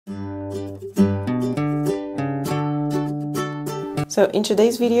So in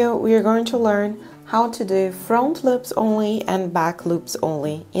today's video, we are going to learn how to do front loops only and back loops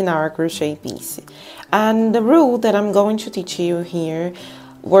only in our crochet piece. And the rule that I'm going to teach you here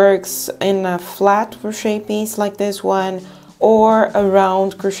works in a flat crochet piece like this one, or a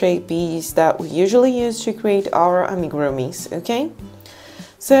round crochet piece that we usually use to create our amigurumis, okay?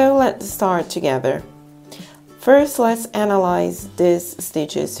 So let's start together. First, let's analyze these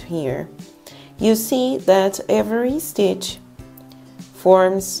stitches here. You see that every stitch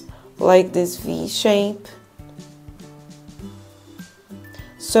forms like this V shape.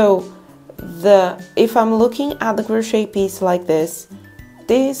 So if I'm looking at the crochet piece like this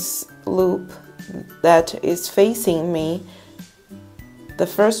loop that is facing me, the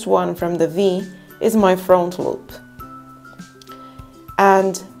first one from the V, is my front loop,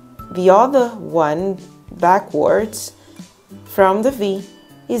 and the other one backwards from the V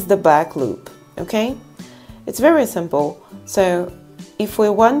is the back loop. Okay, it's very simple. So if we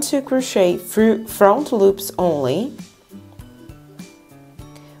want to crochet through front loops only,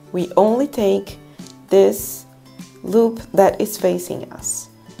 we only take this loop that is facing us.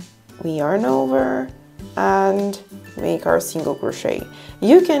 We yarn over and make our single crochet.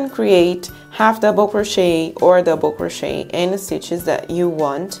 You can create half double crochet or double crochet any stitches that you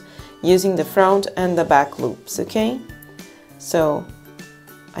want using the front and the back loops, okay? So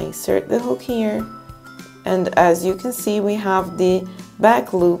I insert the hook here, and as you can see, we have the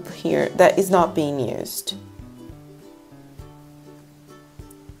back loop here that is not being used.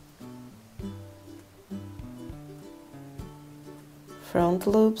 Front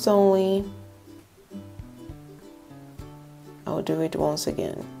loops only. I'll do it once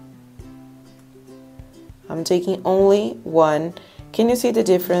again. I'm taking only one. Can you see the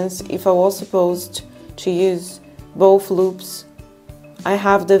difference? If I was supposed to use both loops, I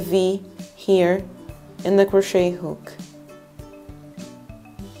have the V here in the crochet hook.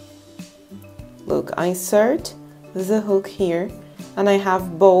 Look, I insert the hook here and I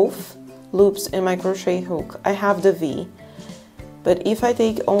have both loops in my crochet hook. I have the V. But if I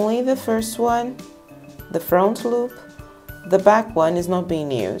take only the first one, the front loop, the back one is not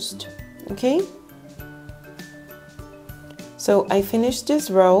being used, okay? So I finished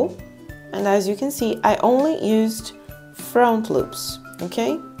this row, and as you can see, I only used front loops,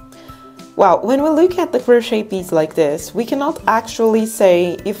 okay? Well, when we look at the crochet piece like this, we cannot actually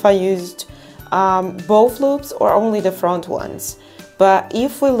say if I used both loops or only the front ones. But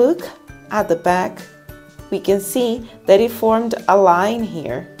if we look at the back, we can see that it formed a line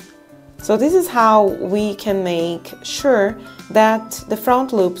here. So this is how we can make sure that the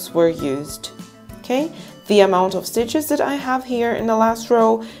front loops were used, okay? The amount of stitches that I have here in the last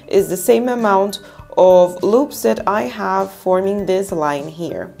row is the same amount of loops that I have forming this line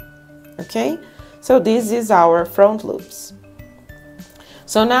here, okay? So this is our front loops.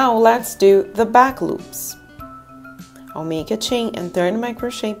 So now let's do the back loops. I'll make a chain and turn my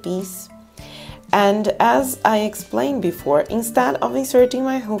crochet piece. And as I explained before, instead of inserting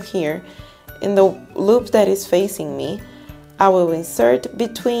my hook here in the loop that is facing me, I will insert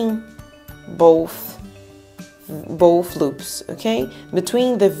between both loops, okay?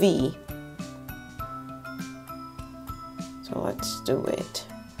 Between the V. So let's do it.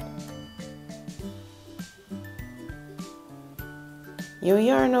 You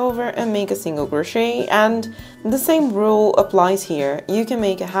yarn over and make a single crochet, and the same rule applies here. You can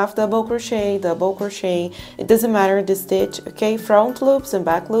make a half double crochet, it doesn't matter the stitch, okay? Front loops and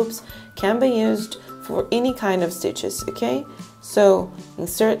back loops can be used for any kind of stitches, okay? So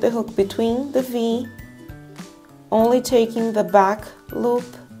insert the hook between the V, only taking the back loop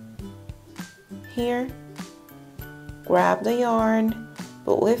here, grab the yarn,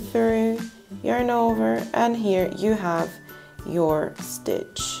 pull it through, yarn over, and here you have your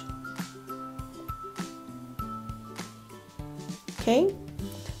stitch. Okay,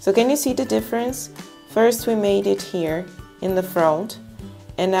 so can you see the difference? First we made it here in the front,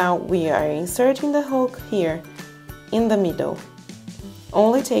 and now we are inserting the hook here in the middle,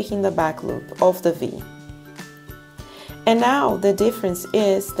 only taking the back loop of the V. And now the difference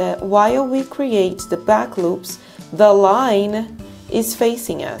is that while we create the back loops, the line is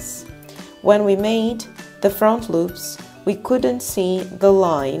facing us. When we made the front loops, we couldn't see the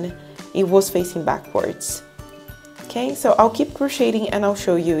line, it was facing backwards. Okay, so I'll keep crocheting and I'll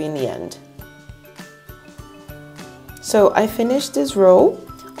show you in the end. So I finished this row,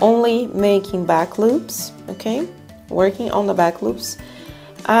 only making back loops, okay, working on the back loops,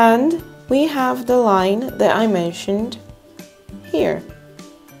 and we have the line that I mentioned here.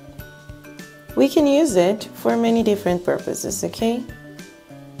 We can use it for many different purposes, okay?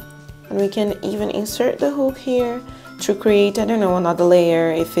 And we can even insert the hook here to create, I don't know, another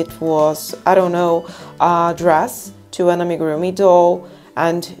layer if it was, I don't know, a dress to an amigurumi doll,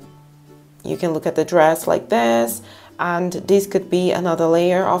 and you can look at the dress like this, and this could be another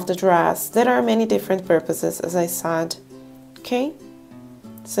layer of the dress. There are many different purposes, as I said. Okay,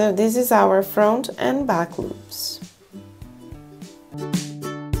 so this is our front and back loops.